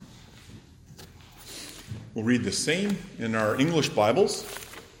We'll read the same in our English Bibles.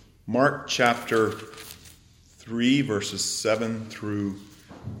 Mark chapter 3, verses 7 through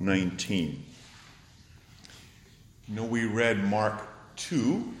 19. We read Mark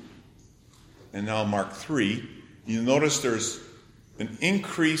 2 and now Mark 3. You'll notice there's an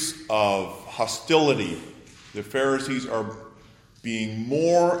increase of hostility. The Pharisees are being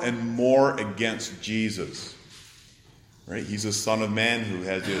more and more against Jesus. Right? He's the Son of Man who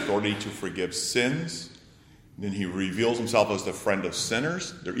has the authority to forgive sins. Then he reveals himself as the friend of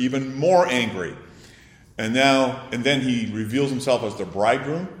sinners. They're even more angry. And then he reveals himself as the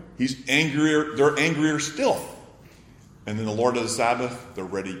bridegroom. He's angrier. They're angrier still. And then the Lord of the Sabbath, they're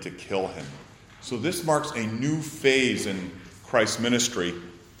ready to kill him. So this marks a new phase in Christ's ministry.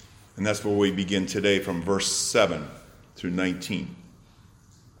 And that's where we begin today from verse 7 through 19.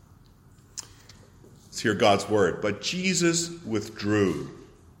 Let's hear God's word. But Jesus withdrew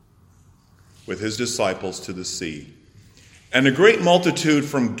with his disciples to the sea. And a great multitude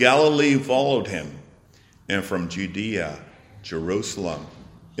from Galilee followed him, and from Judea, Jerusalem,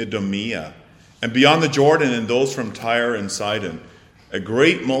 Idumea, and beyond the Jordan, and those from Tyre and Sidon. A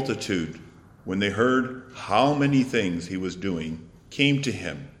great multitude, when they heard how many things he was doing, came to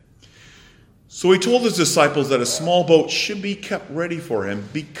him. So he told his disciples that a small boat should be kept ready for him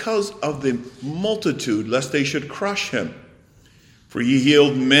because of the multitude, lest they should crush him. For he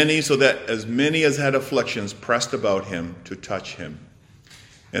healed many, so that as many as had afflictions pressed about him to touch him.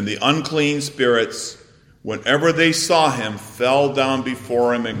 And the unclean spirits, whenever they saw him, fell down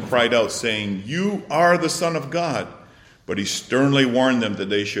before him and cried out, saying, "You are the Son of God." But he sternly warned them that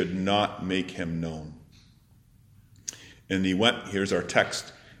they should not make him known. And he went, here's our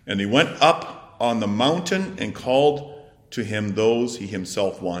text, and he went up on the mountain and called to him those he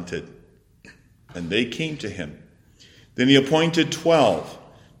himself wanted. And they came to him. Then he appointed 12,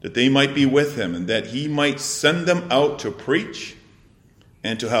 that they might be with him, and that he might send them out to preach,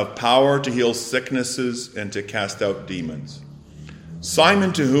 and to have power to heal sicknesses, and to cast out demons.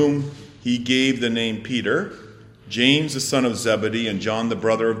 Simon, to whom he gave the name Peter, James the son of Zebedee, and John the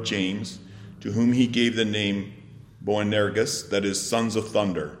brother of James, to whom he gave the name Boanerges, that is, sons of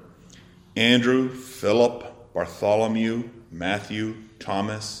thunder. Andrew, Philip, Bartholomew, Matthew,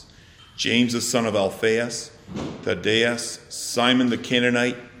 Thomas, James the son of Alphaeus, Thaddeus, Simon the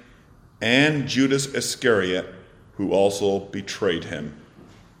Canaanite, and Judas Iscariot, who also betrayed him.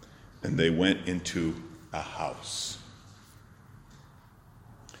 And they went into a house.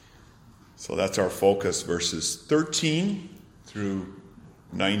 So that's our focus, verses 13 through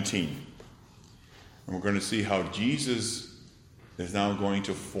 19. And we're going to see how Jesus is now going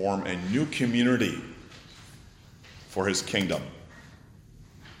to form a new community for his kingdom.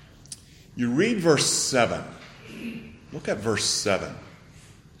 You read verse 7. Look at verse 7.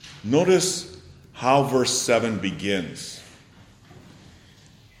 Notice how verse 7 begins.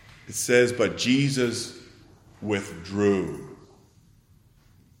 It says, but Jesus withdrew.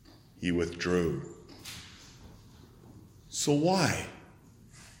 He withdrew. So why?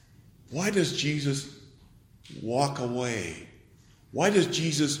 Why does Jesus walk away? Why does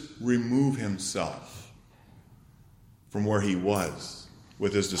Jesus remove himself from where he was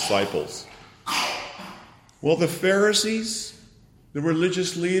with his disciples? Well, the Pharisees, the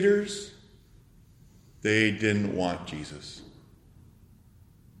religious leaders, they didn't want Jesus.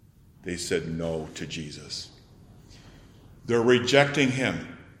 They said no to Jesus. They're rejecting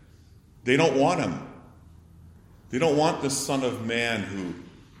him. They don't want him. They don't want the Son of Man who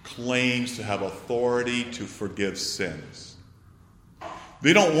claims to have authority to forgive sins.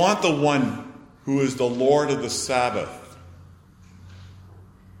 They don't want the one who is the Lord of the Sabbath.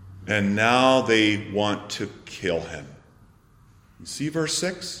 And now they want to kill him. You see verse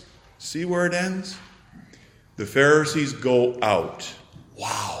 6? See where it ends? The Pharisees go out.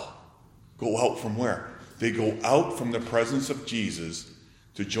 Wow. Go out from where? They go out from the presence of Jesus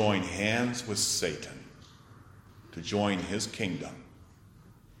to join hands with Satan, to join his kingdom.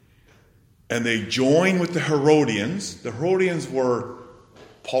 And they join with the Herodians. The Herodians were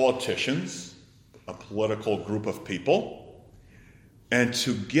politicians, a political group of people. And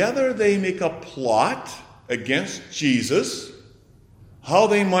together they make a plot against Jesus, how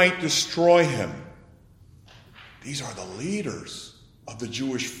they might destroy him. These are the leaders of the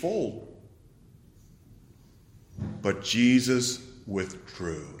Jewish fold. But Jesus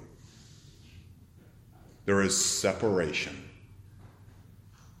withdrew. There is separation.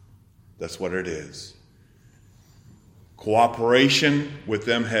 That's what it is. Cooperation with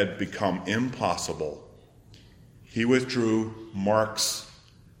them had become impossible. He withdrew, marks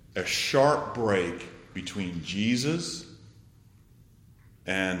a sharp break between Jesus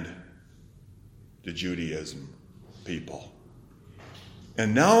and the Judaism people.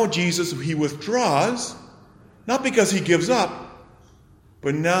 And now Jesus, he withdraws, not because he gives up,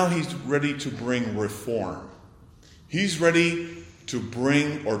 but now he's ready to bring reform. He's ready to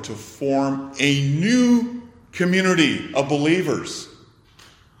bring or to form a new community of believers.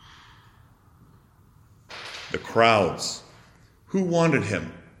 The crowds. Who wanted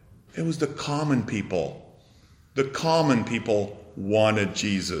him? It was the common people. The common people wanted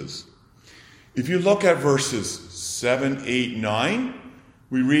Jesus. If you look at verses 7, 8, 9,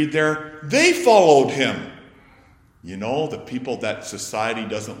 we read there, they followed him. You know, the people that society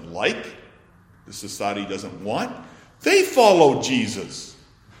doesn't like, the society doesn't want, they followed Jesus.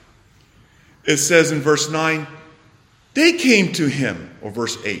 It says in verse 9, they came to him, or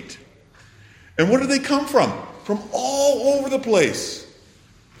verse 8. And where did they come from? From all over the place.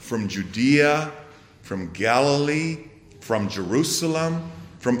 From Judea, from Galilee, from Jerusalem,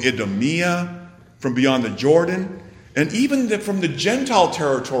 from Idumea, from beyond the Jordan, and even from the Gentile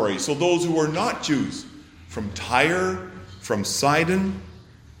territory, so those who were not Jews, from Tyre, from Sidon.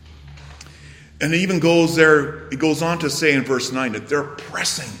 And it even goes there, it goes on to say in verse 9 that they're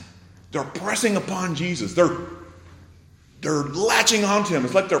pressing upon Jesus. They're latching onto him.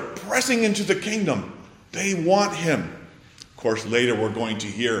 It's like they're pressing into the kingdom. They want him. Of course, later we're going to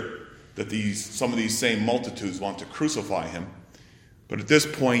hear that some of these same multitudes want to crucify him. But at this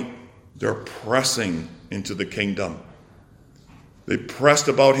point, they're pressing into the kingdom. They pressed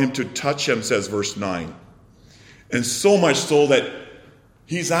about him to touch him, says verse 9. And so much so that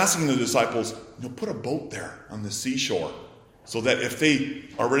he's asking the disciples, put a boat there on the seashore so that if they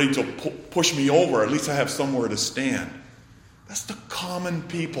are ready to push me over, at least I have somewhere to stand. That's the common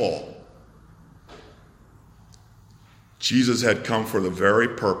people. Jesus had come for the very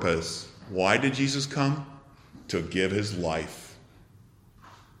purpose. Why did Jesus come? To give his life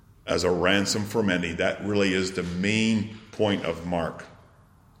as a ransom for many. That really is the main point of Mark.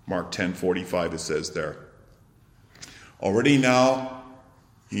 Mark 10:45, it says there. Already now,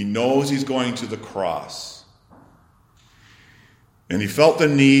 he knows he's going to the cross. And he felt the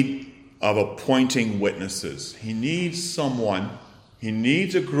need of appointing witnesses. He needs someone, he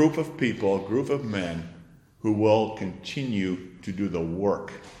needs a group of people, a group of men who will continue to do the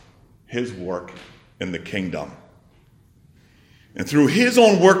work, his work in the kingdom. And through his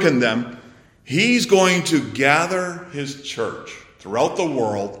own work in them, he's going to gather his church throughout the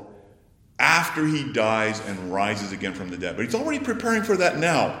world after he dies and rises again from the dead. But he's already preparing for that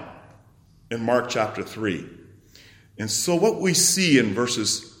now in Mark chapter 3. And so what we see in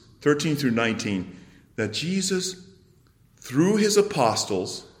verses 13 through 19, that Jesus, through his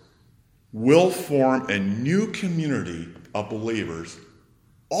apostles, will form a new community of believers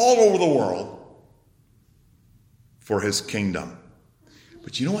all over the world for his kingdom.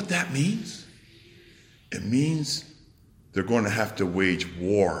 But you know what that means? It means they're going to have to wage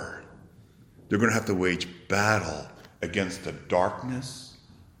war. They're going to have to wage battle against the darkness,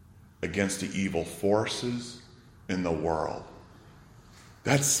 against the evil forces in the world.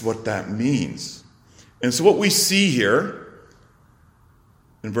 That's what that means. And so what we see here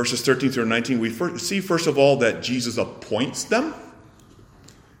in verses 13 through 19, we see first of all that Jesus appoints them.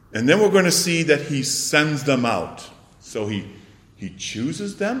 And then we're going to see that he sends them out. So he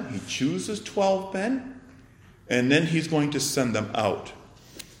chooses them. He chooses 12 men. And then he's going to send them out.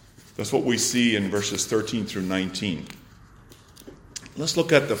 That's what we see in verses 13 through 19. Let's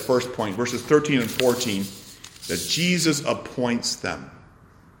look at the first point, verses 13 and 14, that Jesus appoints them.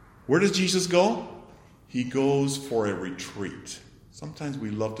 Where does Jesus go? He goes for a retreat. Sometimes we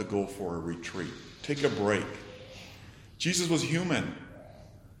love to go for a retreat. Take a break. Jesus was human.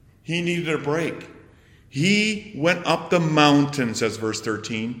 He needed a break. He went up the mountain, says verse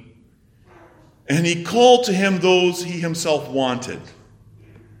 13, and he called to him those he himself wanted.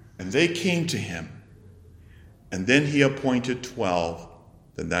 And they came to him. And then he appointed 12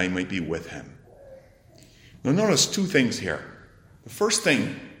 that they might be with him. Now notice two things here. The first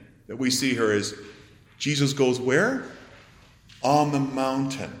thing that we see here is Jesus goes where? On the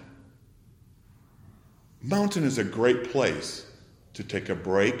mountain. Mountain is a great place to take a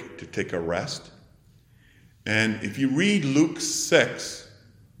break, to take a rest. And if you read Luke 6,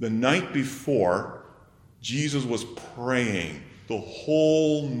 the night before, Jesus was praying the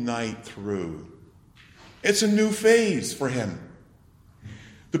whole night through. It's a new phase for him.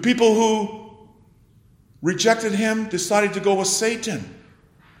 The people who rejected him decided to go with Satan.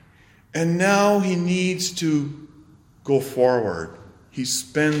 And now he needs to go forward. He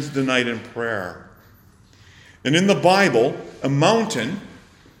spends the night in prayer. And in the Bible, a mountain,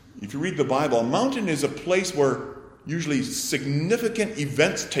 if you read the Bible, a mountain is a place where usually significant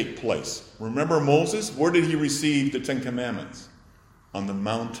events take place. Remember Moses? Where did he receive the Ten Commandments? On the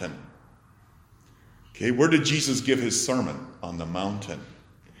mountain. Okay, where did Jesus give his sermon? On the mountain.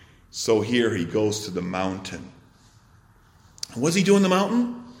 So here he goes to the mountain. And what's he do on the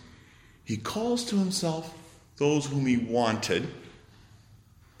mountain? He calls to himself those whom he wanted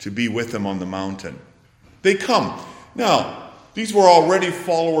to be with him on the mountain. They come. Now, these were already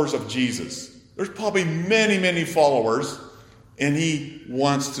followers of Jesus. There's probably many, many followers, and he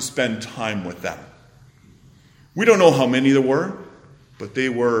wants to spend time with them. We don't know how many there were, but they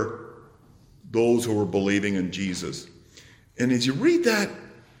were those who were believing in Jesus. And as you read that,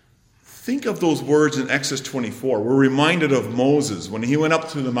 think of those words in Exodus 24. We're reminded of Moses when he went up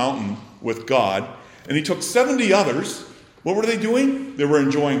to the mountain with God, and he took 70 others. What were they doing? They were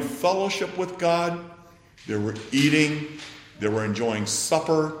enjoying fellowship with God. They were eating. They were enjoying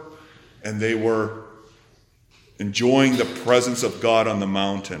supper. And they were enjoying the presence of God on the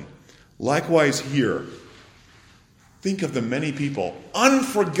mountain. Likewise here, think of the many people,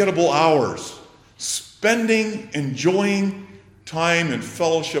 unforgettable hours, enjoying time and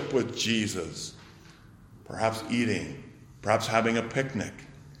fellowship with Jesus. Perhaps eating, perhaps having a picnic.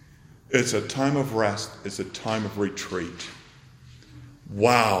 It's a time of rest. It's a time of retreat.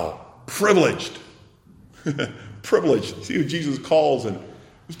 Wow. Privileged. Privileged. See who Jesus calls, and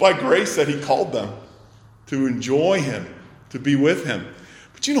it's by grace that he called them to enjoy him, to be with him.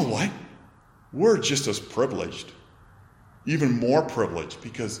 But you know what? We're just as privileged, even more privileged,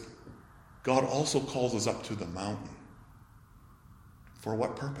 because God also calls us up to the mountain. For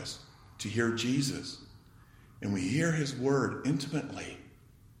what purpose? To hear Jesus. And we hear his word intimately.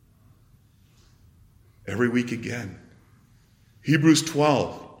 Every week again. Hebrews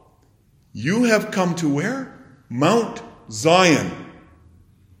 12. You have come to where? Mount Zion,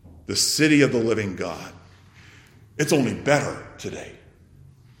 the city of the living God. It's only better today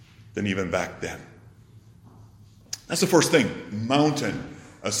than even back then. That's the first thing. Mountain,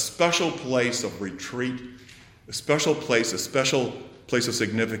 a special place of retreat, a special place of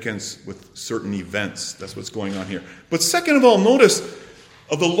significance with certain events. That's what's going on here. But second of all, notice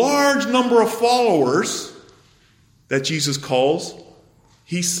of the large number of followers that Jesus calls,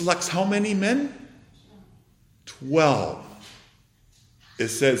 he selects how many men? 12. It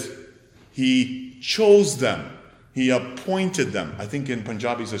says he chose them. He appointed them. I think in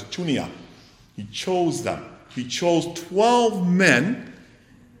Punjabi it says chuniya. He chose them. He chose 12 men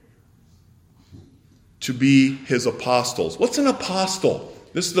to be his apostles. What's an apostle?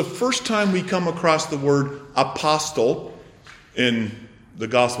 This is the first time we come across the word apostle in the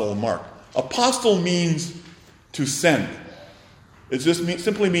Gospel of Mark. Apostle means to send. It just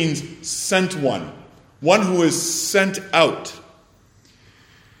simply means sent one who is sent out.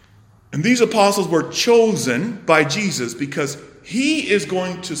 And these apostles were chosen by Jesus because he is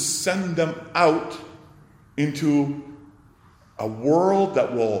going to send them out into a world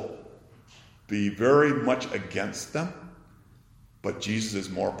that will be very much against them. But Jesus is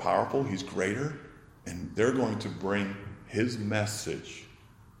more powerful, he's greater, and they're going to bring his message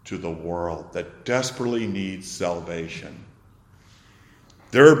to the world that desperately needs salvation.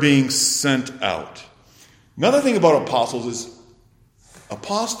 They're being sent out. Another thing about apostles is,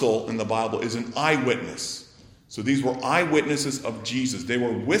 apostle in the Bible is an eyewitness. So these were eyewitnesses of Jesus. They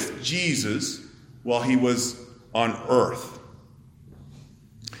were with Jesus while he was on earth.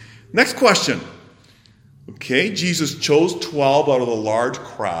 Next question. Okay, Jesus chose 12 out of the large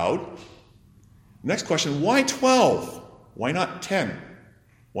crowd. Next question, why 12? Why not 10?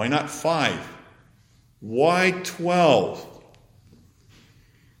 Why not 5? Why 12?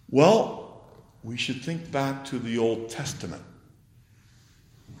 Well, we should think back to the Old Testament.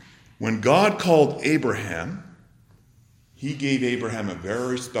 When God called Abraham, he gave Abraham a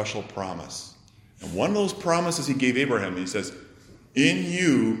very special promise. And one of those promises he gave Abraham, he says, in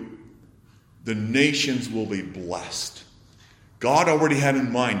you, the nations will be blessed. God already had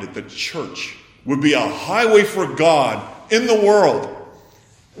in mind that the church would be a highway for God in the world.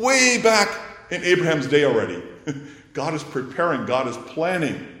 Way back in Abraham's day already. God is preparing. God is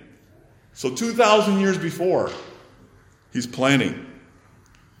planning. So 2,000 years before, he's planning.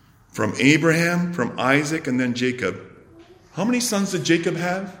 From Abraham, from Isaac, and then Jacob. How many sons did Jacob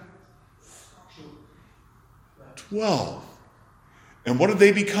have? 12. And what did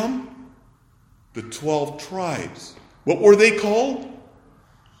they become? The 12 tribes. What were they called?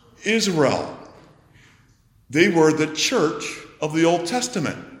 Israel. They were the church of the Old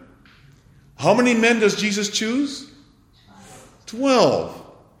Testament. How many men does Jesus choose? 12.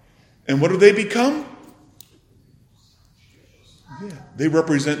 And what do they become? Yeah, they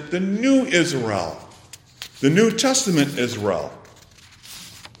represent the new Israel. The New Testament Israel.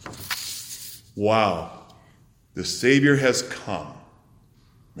 Wow. The Savior has come.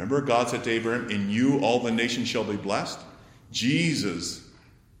 Remember, God said to Abraham, in you all the nations shall be blessed? Jesus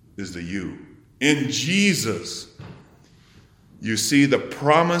is the you. In Jesus, you see the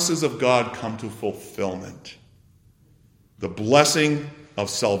promises of God come to fulfillment. The blessing of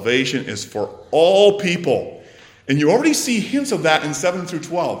salvation is for all people. And you already see hints of that in 7 through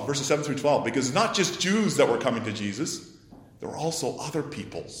 12, verses 7 through 12, because it's not just Jews that were coming to Jesus. There were also other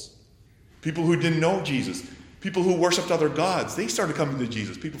peoples. People who didn't know Jesus. People who worshipped other gods. They started coming to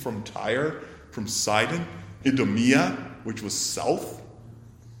Jesus. People from Tyre, from Sidon, Idumea, which was south.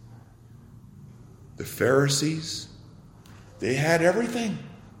 The Pharisees. They had everything.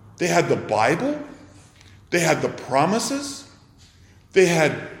 They had the Bible. They had the promises. They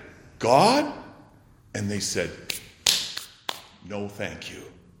had God. And they said, no, thank you.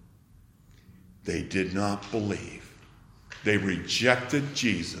 They did not believe. They rejected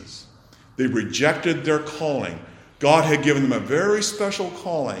Jesus. They rejected their calling. God had given them a very special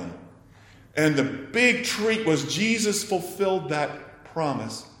calling. And the big treat was Jesus fulfilled that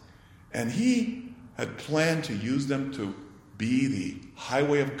promise. And he had planned to use them to be the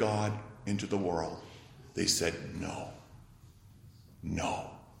highway of God into the world. They said, no. No.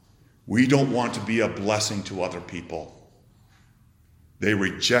 We don't want to be a blessing to other people. They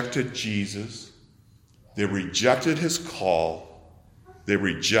rejected Jesus. They rejected his call. They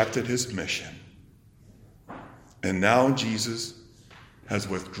rejected his mission. And now Jesus has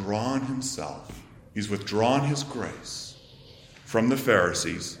withdrawn himself. He's withdrawn his grace from the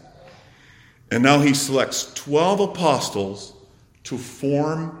Pharisees. And now he selects 12 apostles to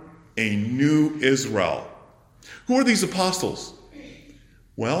form a new Israel. Who are these apostles?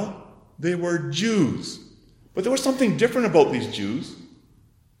 Well, they were Jews. But there was something different about these Jews.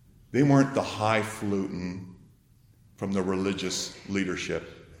 They weren't the highfalutin from the religious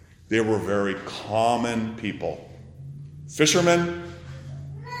leadership. They were very common people. Fishermen.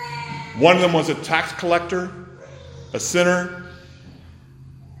 One of them was a tax collector, a sinner.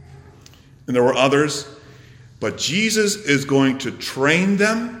 And there were others. But Jesus is going to train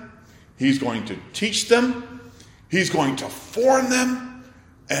them. He's going to teach them. He's going to form them.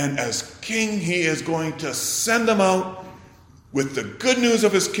 And as king, he is going to send them out with the good news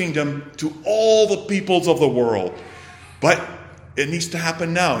of his kingdom to all the peoples of the world. But it needs to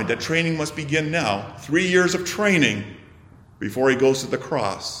happen now, and that training must begin now. 3 years of training before he goes to the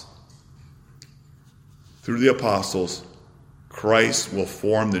cross. Through the apostles, Christ will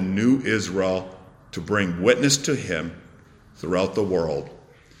form the new Israel to bring witness to him throughout the world.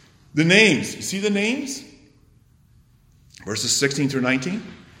 The names, you see the names? Verses 16 through 19.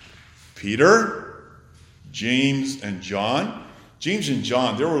 Peter, James, and John. James and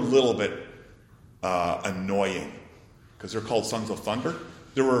John, they were a little bit annoying because they're called sons of thunder.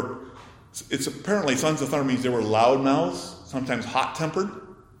 It's apparently sons of thunder means they were loud mouths, sometimes hot-tempered.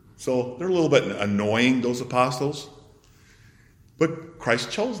 So they're a little bit annoying, those apostles. But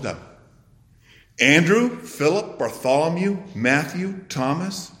Christ chose them. Andrew, Philip, Bartholomew, Matthew,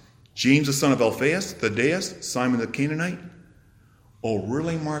 Thomas, James the son of Alphaeus, Thaddeus, Simon the Canaanite. Oh,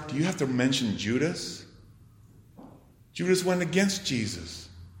 really, Mark? Do you have to mention Judas? Judas went against Jesus.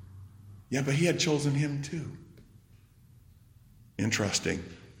 Yeah, but he had chosen him too. Interesting.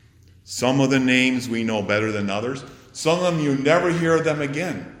 Some of the names we know better than others. Some of them you never hear them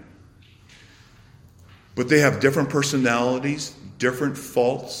again. But they have different personalities, different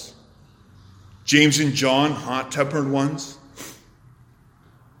faults. James and John, hot-tempered ones.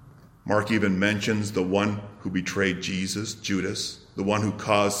 Mark even mentions the one who betrayed Jesus, Judas, the one who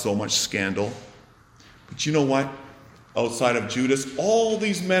caused so much scandal. But you know what? Outside of Judas, all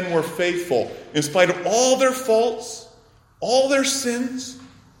these men were faithful. In spite of all their faults, all their sins,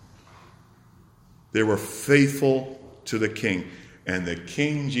 they were faithful to the King. And the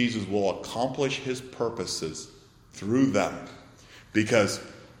King Jesus will accomplish his purposes through them. Because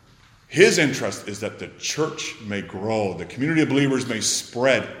his interest is that the church may grow, the community of believers may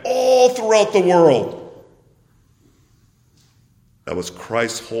spread all throughout the world. That was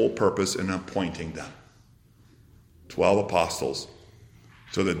Christ's whole purpose in appointing them. 12 apostles.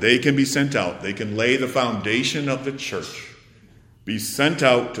 So that they can be sent out. They can lay the foundation of the church. Be sent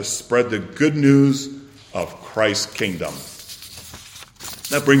out to spread the good news of Christ's kingdom.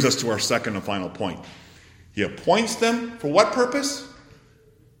 That brings us to our second and final point. He appoints them for what purpose?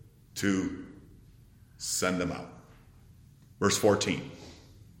 To send them out. Verse 14.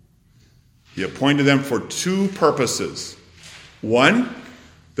 He appointed them for two purposes. One,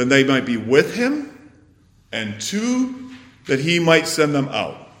 that they might be with him, and two, that he might send them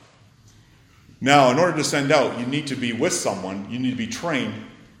out. Now, in order to send out, you need to be with someone. You need to be trained.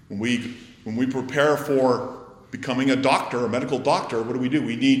 When we prepare for becoming a doctor, a medical doctor, what do?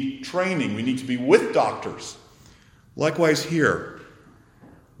 We need training. We need to be with doctors. Likewise here.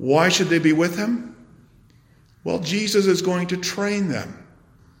 Why should they be with him? Well, Jesus is going to train them.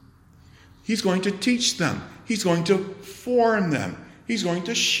 He's going to teach them. He's going to form them. He's going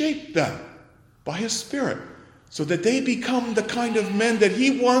to shape them by his Spirit so that they become the kind of men that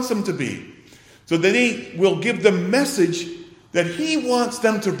he wants them to be. So that he will give the message that he wants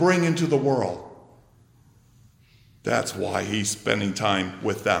them to bring into the world. That's why he's spending time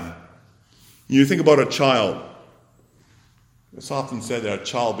with them. You think about a child. It's often said that a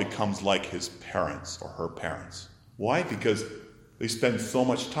child becomes like his parents or her parents. Why? Because they spend so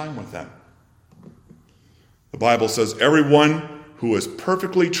much time with them. The Bible says everyone who is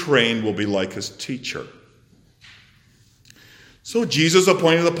perfectly trained will be like his teacher. So Jesus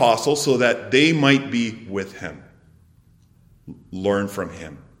appointed apostles so that they might be with him, learn from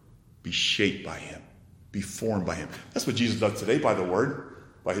him, be shaped by him, be formed by him. That's what Jesus does today by the Word,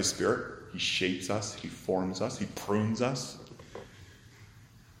 by his Spirit. He shapes us, he forms us, he prunes us.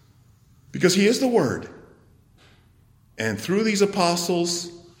 Because he is the Word. And through these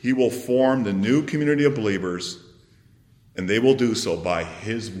apostles, he will form the new community of believers, and they will do so by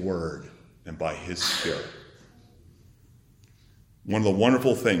his Word and by his Spirit. One of the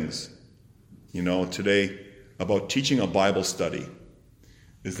wonderful things, today about teaching a Bible study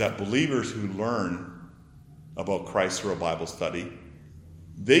is that believers who learn about Christ through a Bible study,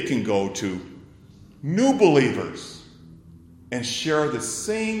 they can go to new believers and share the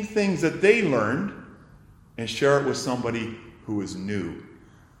same things that they learned and share it with somebody who is new.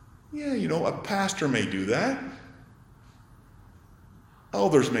 Yeah, a pastor may do that.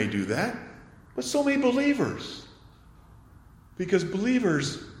 Elders may do that. But so may believers. Because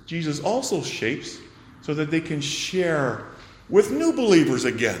believers, Jesus also shapes so that they can share with new believers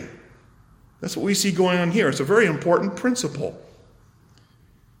again. That's what we see going on here. It's a very important principle.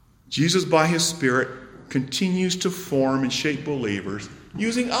 Jesus, by his Spirit, continues to form and shape believers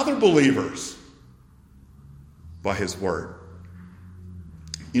using other believers by his Word.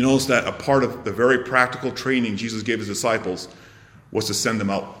 You notice that a part of the very practical training Jesus gave his disciples was to send them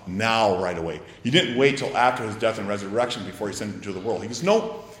out now, right away. He didn't wait till after his death and resurrection before he sent them to the world. He goes,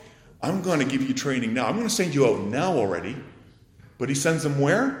 no, I'm going to give you training now. I'm going to send you out now already. But he sends them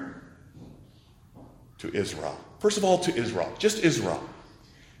where? To Israel. First of all, to Israel. Just Israel.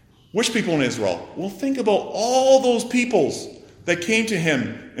 Which people in Israel? Well, think about all those peoples that came to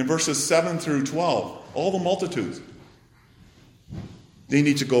him in verses 7 through 12. All the multitudes. They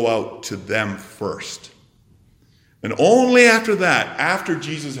need to go out to them first. And only after that, after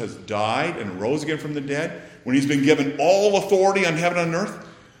Jesus has died and rose again from the dead, when he's been given all authority on heaven and earth,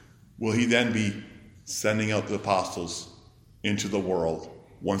 will he then be sending out the apostles into the world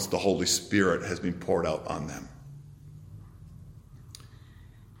once the Holy Spirit has been poured out on them.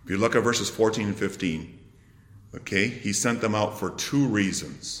 If you look at verses 14 and 15, okay, he sent them out for two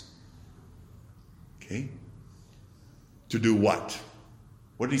reasons. Okay? To do what?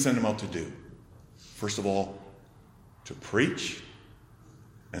 What did he send them out to do? First of all, to preach,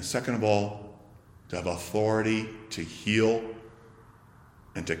 and second of all, to have authority to heal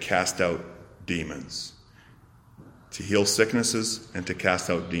and to cast out demons. To heal sicknesses and to cast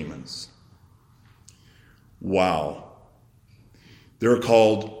out demons. Wow. They're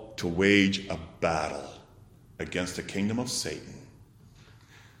called to wage a battle against the kingdom of Satan,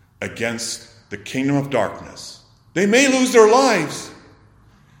 against the kingdom of darkness. They may lose their lives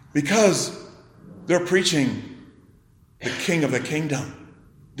because they're preaching the King of the kingdom,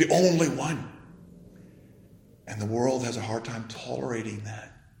 the only one. And the world has a hard time tolerating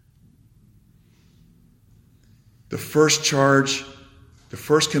that. The first charge, the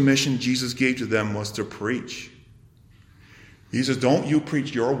first commission Jesus gave to them was to preach. He says, don't you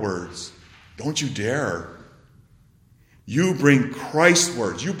preach your words. Don't you dare. You bring Christ's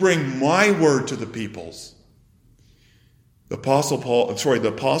words. You bring my word to the peoples. The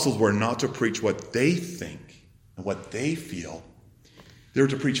apostles were not to preach what they think and what they feel. They were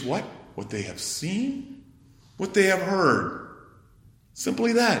to preach what? What they have seen, what they have heard.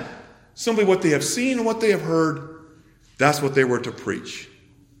 Simply that. Simply what they have seen and what they have heard. That's what they were to preach.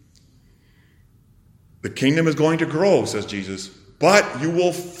 The kingdom is going to grow, says Jesus, but you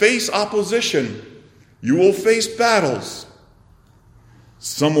will face opposition. You will face battles.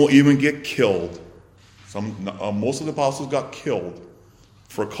 Some will even get killed. Most of the apostles got killed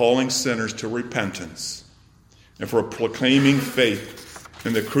for calling sinners to repentance and for proclaiming faith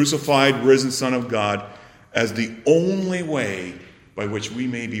in the crucified, risen Son of God as the only way by which we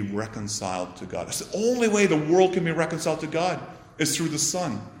may be reconciled to God. That's the only way the world can be reconciled to God, is through the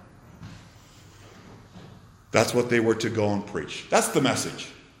Son. That's what they were to go and preach. That's the message.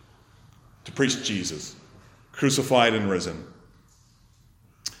 To preach Jesus, crucified and risen.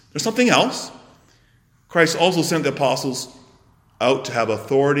 There's something else. Christ also sent the apostles out to have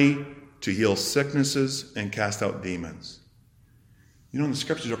authority to heal sicknesses and cast out demons. You know, in the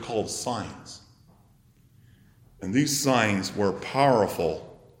scriptures are called signs. And these signs were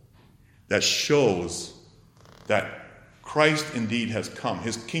powerful, that shows that Christ indeed has come.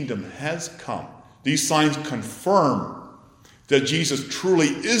 His kingdom has come. These signs confirm that Jesus truly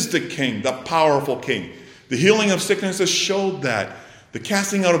is the King, the powerful King. The healing of sicknesses showed that. The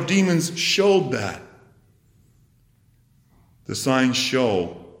casting out of demons showed that. The signs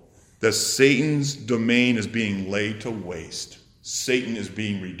show that Satan's domain is being laid to waste. Satan is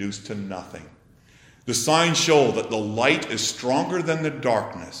being reduced to nothing. The signs show that the light is stronger than the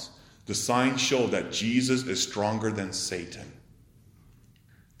darkness. The signs show that Jesus is stronger than Satan.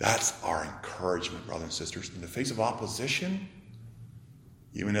 That's our encouragement, brothers and sisters. In the face of opposition,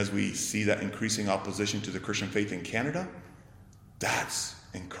 even as we see that increasing opposition to the Christian faith in Canada, that's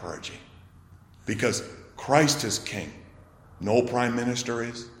encouraging. Because Christ is King. No prime minister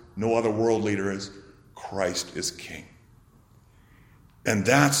is, no other world leader is. Christ is King. And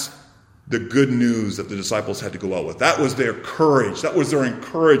that's the good news that the disciples had to go out with. That was their courage. That was their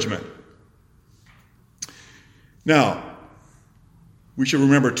encouragement. Now, we should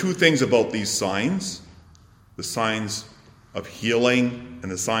remember two things about these signs. The signs of healing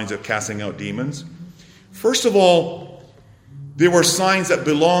and the signs of casting out demons. First of all, they were signs that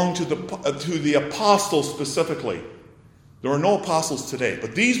belonged to the apostles specifically. There are no apostles today,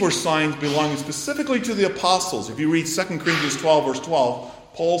 but these were signs belonging specifically to the apostles. If you read 2 Corinthians 12, verse 12,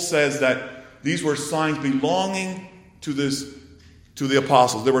 Paul says that these were signs belonging to the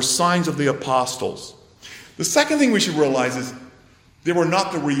apostles. They were signs of the apostles. The second thing we should realize is they were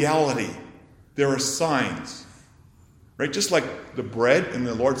not the reality. They were signs. Right? Just like the bread in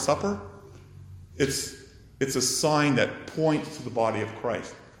the Lord's Supper, it's a sign that points to the body of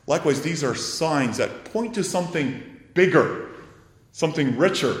Christ. Likewise, these are signs that point to something bigger, something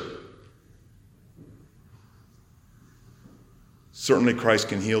richer. Certainly Christ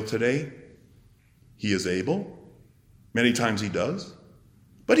can heal today. He is able. Many times he does.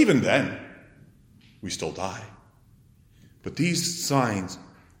 But even then, we still die. But these signs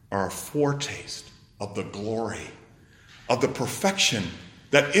are a foretaste of the glory, of the perfection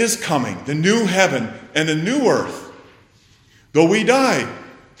that is coming, the new heaven and the new earth. Though we die,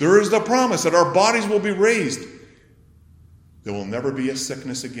 there is the promise that our bodies will be raised. There will never be a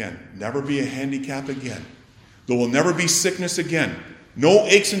sickness again, never be a handicap again. There will never be sickness again, no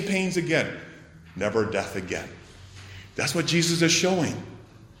aches and pains again, never death again. That's what Jesus is showing.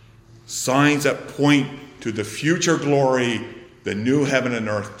 Signs that point to the future glory, the new heaven and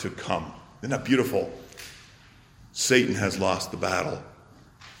earth to come. Isn't that beautiful? Satan has lost the battle.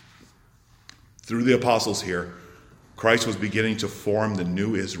 Through the apostles here, Christ was beginning to form the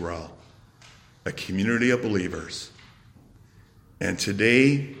new Israel, a community of believers. And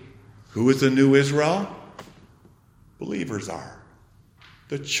today, who is the new Israel? Believers are.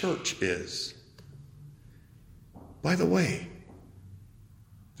 The church is. By the way,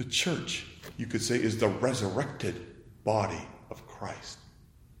 the church, you could say, is the resurrected body of Christ.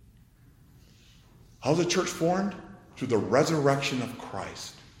 How's the church formed? Through the resurrection of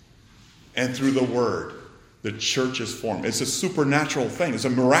Christ. And through the word, the church is formed. It's a supernatural thing. It's a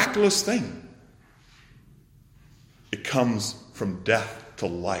miraculous thing. It comes from death to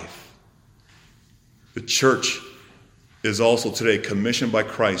life. The church is also today commissioned by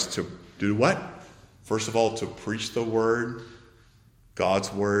Christ to do what? First of all, to preach the word,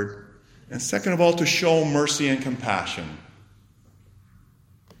 God's word. And second of all, to show mercy and compassion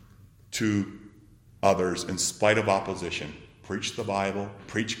to others in spite of opposition. Preach the Bible,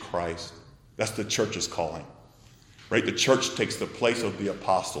 preach Christ. That's the church's calling. Right? The church takes the place of the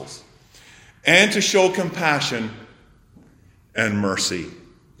apostles. And to show compassion and mercy.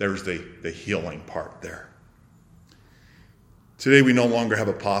 There's the healing part there. Today we no longer have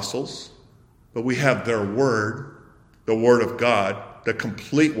apostles, but we have their word, the word of God, the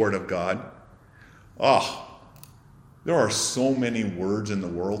complete word of God. There are so many words in the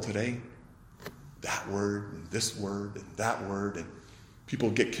world today. That word, and this word, and that word, and people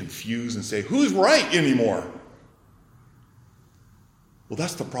get confused and say, who's right anymore? Well,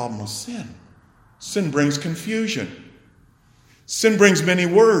 that's the problem with sin. Sin brings confusion. Sin brings many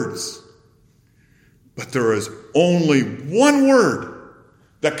words. But there is only one word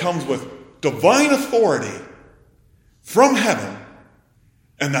that comes with divine authority from heaven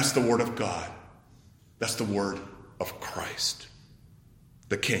And that's the word of God. That's the word of Christ,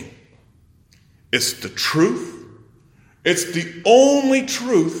 the King. It's the truth. It's the only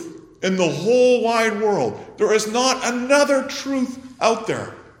truth in the whole wide world. There is not another truth out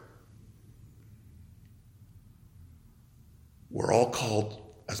there. We're all called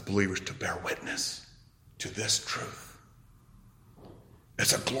as believers to bear witness to this truth.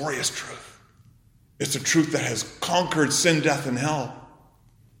 It's a glorious truth. It's a truth that has conquered sin, death, and hell.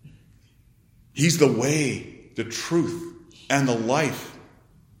 He's the way, the truth, and the life.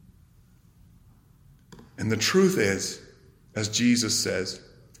 And the truth is, as Jesus says,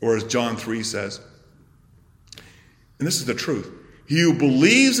 or as John 3 says, and this is the truth, he who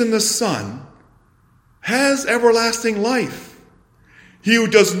believes in the Son has everlasting life. He who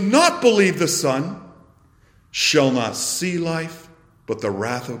does not believe the Son shall not see life, but the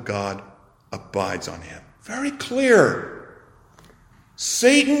wrath of God abides on him. Very clear.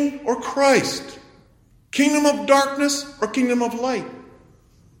 Satan or Christ? Kingdom of darkness or kingdom of light?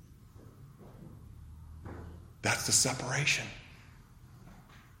 That's the separation.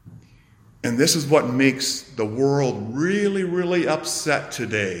 And this is what makes the world really, really upset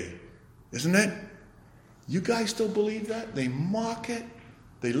today, isn't it? You guys still believe that? They mock it.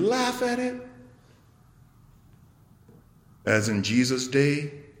 They laugh at it. As in Jesus'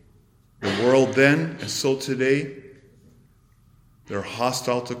 day, the world then, and so today, they're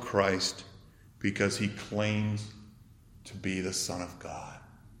hostile to Christ because he claims to be the Son of God.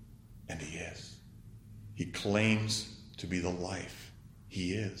 And he is. He claims to be the life.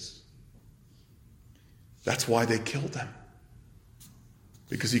 He is. That's why they killed him.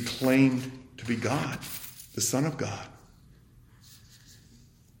 Because he claimed to be God, the Son of God.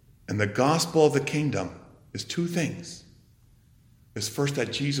 And the gospel of the kingdom is two things. It's first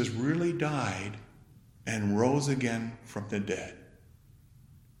that Jesus really died and rose again from the dead.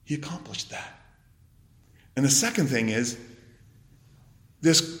 He accomplished that. And the second thing is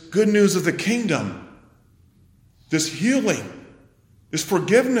this good news of the kingdom, this healing, this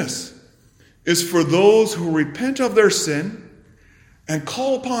forgiveness is for those who repent of their sin and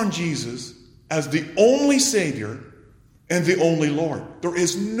call upon Jesus as the only Savior and the only Lord. There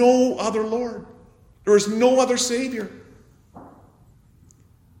is no other Lord. There is no other Savior.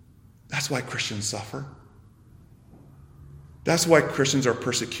 That's why Christians suffer. That's why Christians are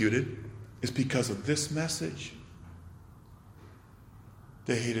persecuted. It's because of this message.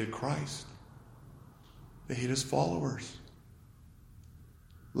 They hated Christ. They hate his followers.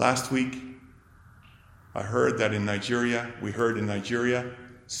 Last week, we heard in Nigeria,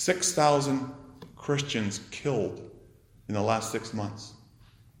 6,000 Christians killed in the last 6 months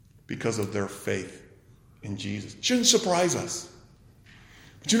because of their faith in Jesus. It shouldn't surprise us.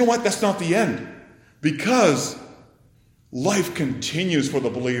 But you know what? That's not the end. Because life continues for the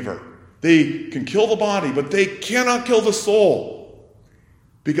believer. They can kill the body, but they cannot kill the soul.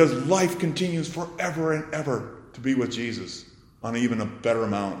 Because life continues forever and ever to be with Jesus on even a better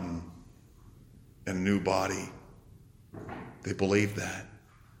mountain and a new body. They believe that.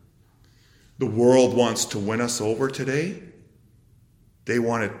 The world wants to win us over today. They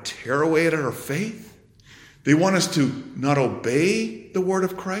want to tear away at our faith. They want us to not obey the word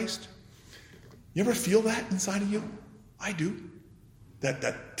of Christ. You ever feel that inside of you? I do.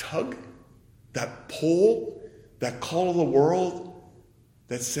 That tug, that pull, that call of the world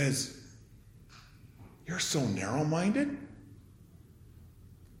that says, you're so narrow-minded.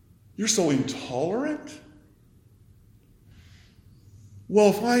 You're so intolerant. Well,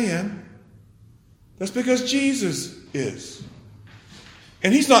 if I am, that's because Jesus is.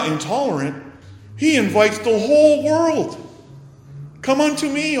 And he's not intolerant. He invites the whole world. Come unto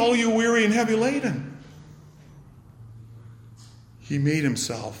me, all you weary and heavy laden. He made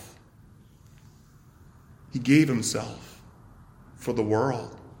himself. He gave himself for the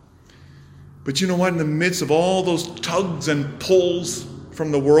world. But you know what? In the midst of all those tugs and pulls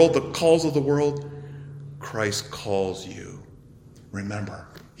from the world, the calls of the world, Christ calls you. Remember,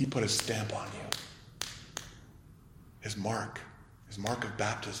 he put a stamp on you. His mark of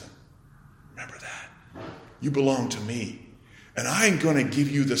baptism. Remember that. You belong to me. And I'm going to give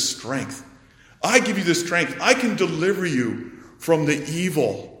you the strength. I give you the strength. I can deliver you from the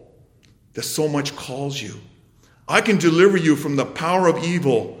evil that so much calls you. I can deliver you from the power of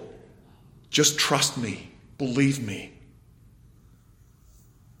evil. Just trust me. Believe me.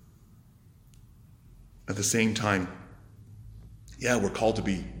 At the same time, we're called to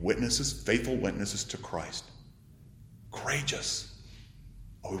be witnesses, faithful witnesses to Christ. Courageous.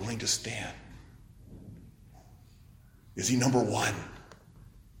 Are we willing to stand? Is he number one?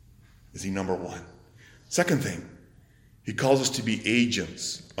 Is he number one? Second thing, He calls us to be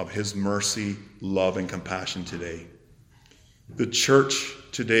agents of his mercy, love, and compassion today. The church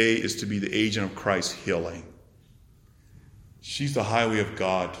today is to be the agent of Christ's healing. She's the highway of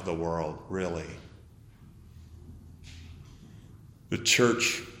God to the world, really.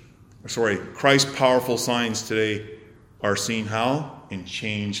 Christ's powerful signs today are seen how? In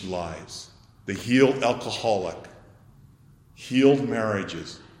changed lives. The healed alcoholic, healed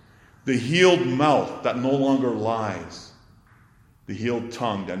marriages, the healed mouth that no longer lies, the healed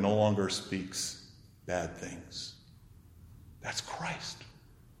tongue that no longer speaks bad things. That's Christ.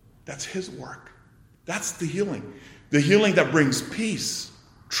 That's his work. That's the healing. The healing that brings peace,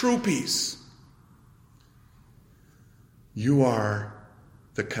 true peace. You are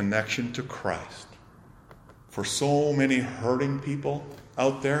the connection to Christ. For so many hurting people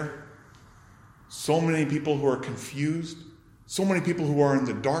out there, so many people who are confused, so many people who are in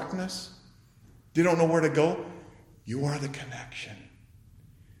the darkness, they don't know where to go. You are the connection.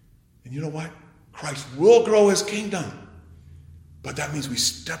 And you know what? Christ will grow his kingdom. But that means we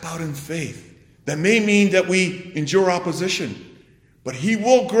step out in faith. That may mean that we endure opposition. But he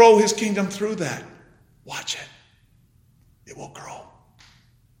will grow his kingdom through that. Watch it. It will grow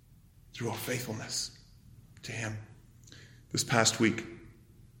through our faithfulness to him. This past week,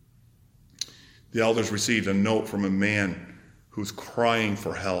 the elders received a note from a man who's crying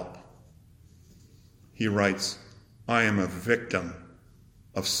for help. He writes, "I am a victim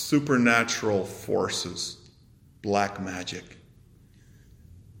of supernatural forces, black magic."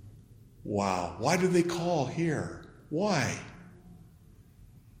 Wow. Why do they call here? Why?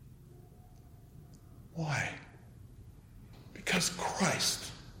 Why? Because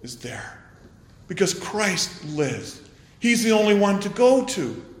Christ is there. Because Christ lives. He's the only one to go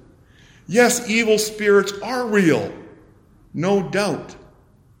to. Yes, evil spirits are real. No doubt.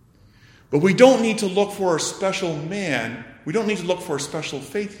 But we don't need to look for a special man. We don't need to look for a special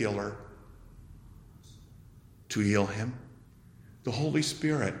faith healer to heal him. The Holy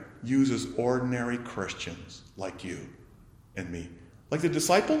Spirit uses ordinary Christians like you and me. Like the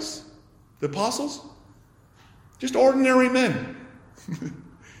disciples, the apostles. Just ordinary men.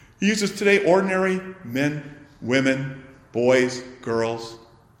 He uses today ordinary men, women, boys, girls.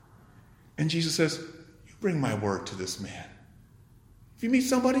 And Jesus says, you bring my word to this man. If you meet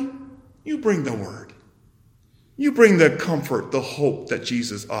somebody, you bring the word. You bring the comfort, the hope that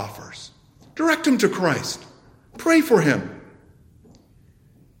Jesus offers. Direct him to Christ. Pray for him.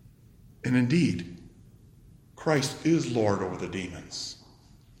 And indeed, Christ is Lord over the demons.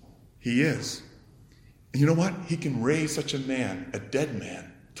 He is. And you know what? He can raise such a man, a dead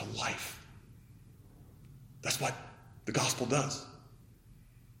man, to life. That's what the gospel does.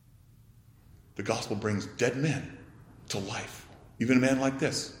 The gospel brings dead men to life. Even a man like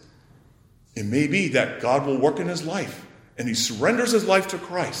this. It may be that God will work in his life and he surrenders his life to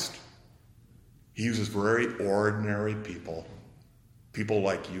Christ. He uses very ordinary people. People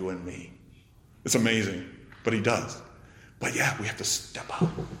like you and me. It's amazing, but he does. But yeah, we have to step out.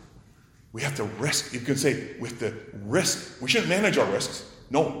 We have to risk. You can say, with the risk, we shouldn't manage our risks.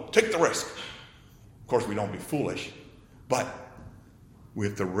 No, take the risk. Of course, we don't be foolish. But we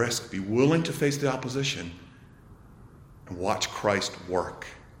have to risk, be willing to face the opposition, and watch Christ work.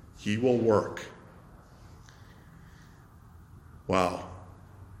 He will work. Wow.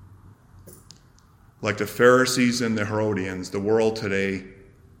 Like the Pharisees and the Herodians, the world today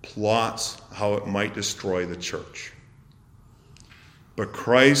plots how it might destroy the church. But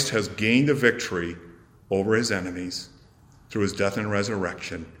Christ has gained the victory over his enemies through his death and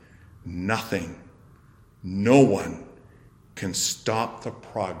resurrection. Nothing, no one can stop the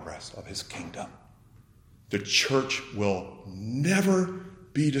progress of his kingdom. The church will never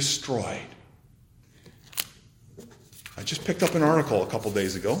be destroyed. I just picked up an article a couple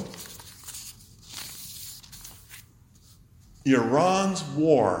days ago. Iran's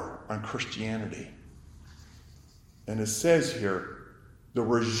war on Christianity. And it says here, the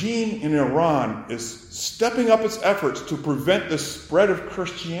regime in Iran is stepping up its efforts to prevent the spread of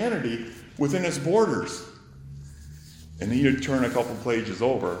Christianity within its borders. And then you turn a couple pages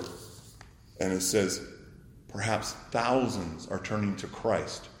over, and it says, perhaps thousands are turning to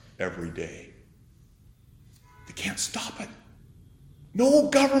Christ every day. They can't stop it. No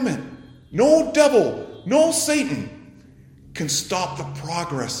government, no devil, no Satan can stop the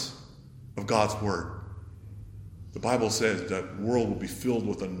progress of God's word. The Bible says that the world will be filled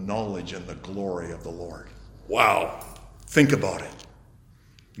with the knowledge and the glory of the Lord. Wow. Think about it.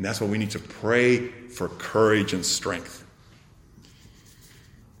 And that's why we need to pray for courage and strength.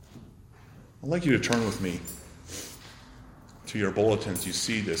 I'd like you to turn with me to your bulletins. You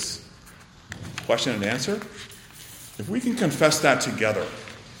see this question and answer. If we can confess that together,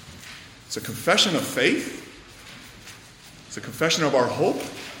 it's a confession of faith. It's a confession of our hope.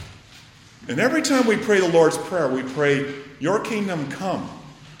 And every time we pray the Lord's Prayer, we pray, your kingdom come.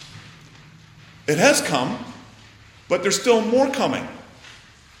 It has come, but there's still more coming.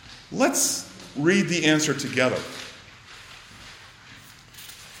 Let's read the answer together.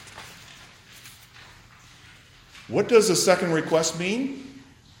 What does the second request mean?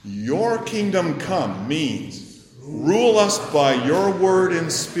 Your kingdom come means rule us by your word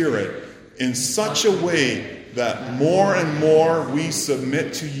and spirit in such a way that more and more we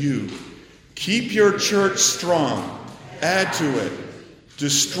submit to you. Keep your church strong. Add to it.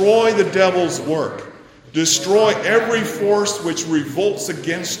 Destroy the devil's work. Destroy every force which revolts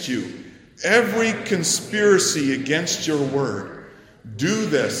against you. Every conspiracy against your word. Do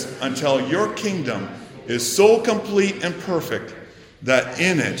this until your kingdom is so complete and perfect that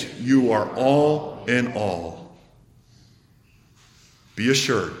in it you are all in all. Be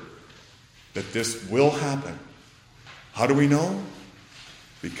assured that this will happen. How do we know?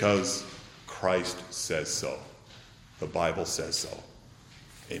 Because Christ says so. The Bible says so.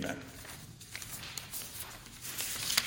 Amen.